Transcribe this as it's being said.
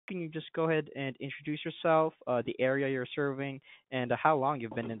can you just go ahead and introduce yourself, the area you're serving, and how long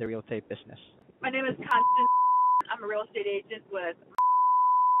you've been in the real estate business? My name is Constance. I'm a real estate agent with.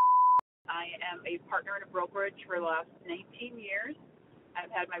 I am a partner in a brokerage for the last 19 years. I've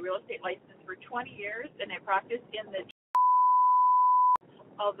had my real estate license for 20 years, and I practice in the.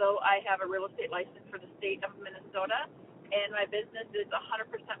 Although I have a real estate license for the state of Minnesota, and my business is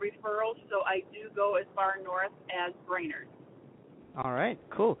 100% referrals, so I do go as far north as Brainerd. All right,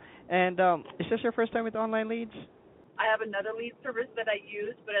 cool. And is this your first time with online leads? I have another lead service that I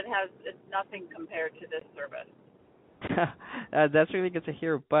use, but it's nothing compared to this service. That's really good to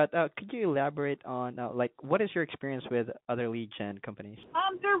hear. But could you elaborate on like what is your experience with other lead gen companies?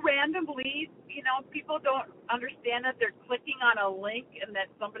 They're random leads. People don't understand that they're clicking on a link and that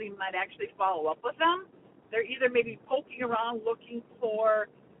somebody might actually follow up with them. They're either maybe poking around looking for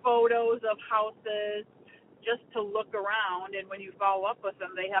photos of houses just to look around, and when you follow up with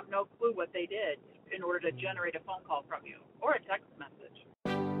them, they have no clue what they did in order to generate a phone call from you or a text message.